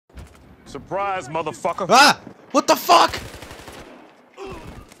Surprise, motherfucker. Ah! What the fuck?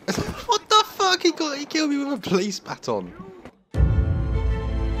 What the fuck? He killed me with a police baton.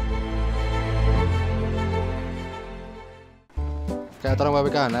 Okay, I don't know where we're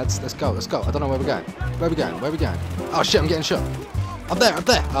going, lads. Let's go. Let's go. I don't know where we're going. Where we going? Where we going? Oh shit! I'm getting shot. Up there. Up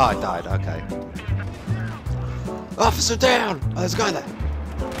there. Oh, I died. Okay. Officer down. Oh, there's a guy there.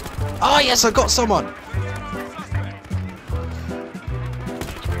 Oh yes, I got someone.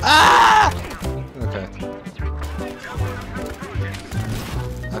 Ah! Okay.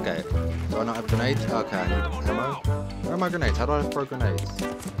 Okay. Do I not have grenades? Okay, I need ammo. Where are my grenades? How do I throw grenades?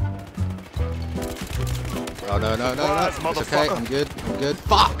 Oh no, no, no, no. It's okay, I'm good. I'm good.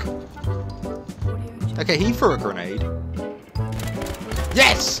 Fuck! Okay, he threw a grenade.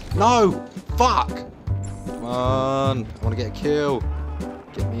 Yes! No! Fuck! Come on. I want to get a kill.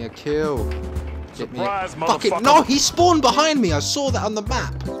 Get me a kill. Get me a... Fucking... No, he spawned behind me. I saw that on the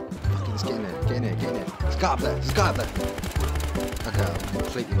map. Fucking, let's get in there. Get in there. Get in there. Let's go up there. Let's go up there. Okay, I'm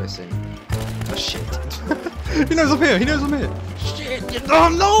completely missing. Oh shit. He knows I'm here. He knows I'm here. Shit. Oh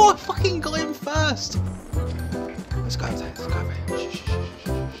no! I fucking got him first. Let's go up there. Let's go up there. Shh, shh,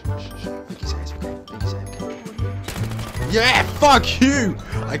 shh, shh. Think he's AFK. Think he's AFK. Yeah! Fuck you!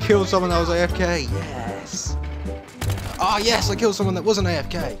 I killed someone that was AFK. Yes. Oh yes! I killed someone that wasn't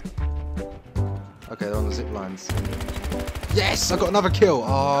AFK. Okay, they're on the zip lines. Yes! I got another kill.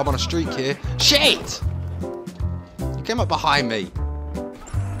 Oh, I'm on a streak here. Shit! You came up behind me.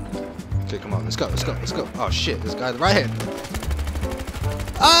 Okay, come on. Let's go. Let's go. Let's go. Oh shit! There's a guy right here.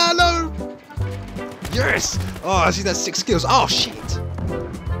 Ah no! Yes! Oh, I see that 6 skills. Oh shit!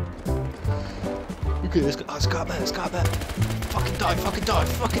 Okay, let's go. Oh, let's go up there. Let's go up there. Fucking die! Fucking die!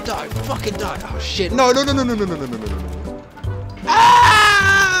 Fucking die! Fucking die! Oh shit! No! No! No! No! No! No! No! No! No! No!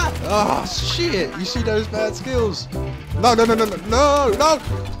 Ah! Oh shit! You see those bad skills? No! No! No! No! No! No! No!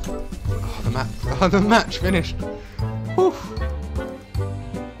 Oh, the match. Oh, the match finished. Whew.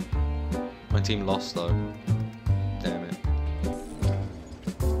 My team lost though. Damn it.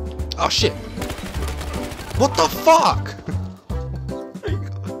 Oh shit! What the fuck?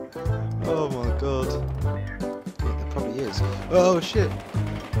 Oh my god. Yeah, there probably is. Oh shit.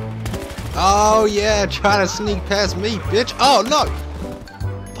 Oh yeah, trying to sneak past me, bitch. Oh no!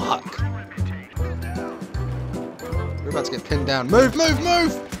 Fuck. We're about to get pinned down. Move, move,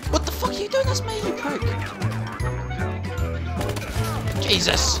 move! What the fuck are you doing? That's me, you prick.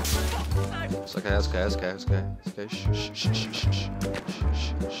 Jesus! It's okay, it's okay, it's okay, it's okay. It's okay. Shh, shh, shh, shh, shh, shh,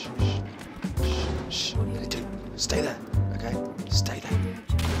 shh, shh, shh. Stay there, okay? Stay there.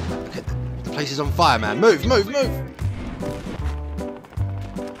 Okay, the place is on fire, man. Move, move, move!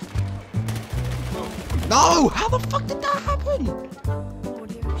 No! How the fuck did that happen?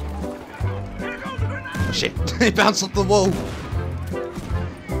 Oh shit, he bounced off the wall.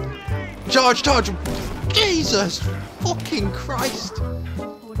 Charge, charge! Jesus fucking Christ!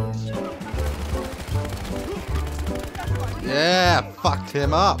 Yeah, fucked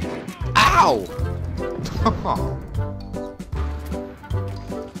him up. Ow!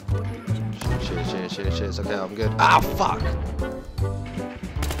 Shit, shit, shit, shit. It's okay, I'm good. Ow, fuck!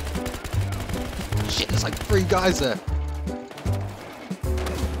 Shit, there's like 3 guys there.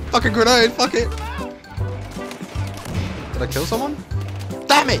 Fucking grenade, fuck it! Did I kill someone?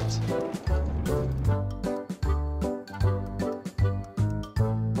 Damn it!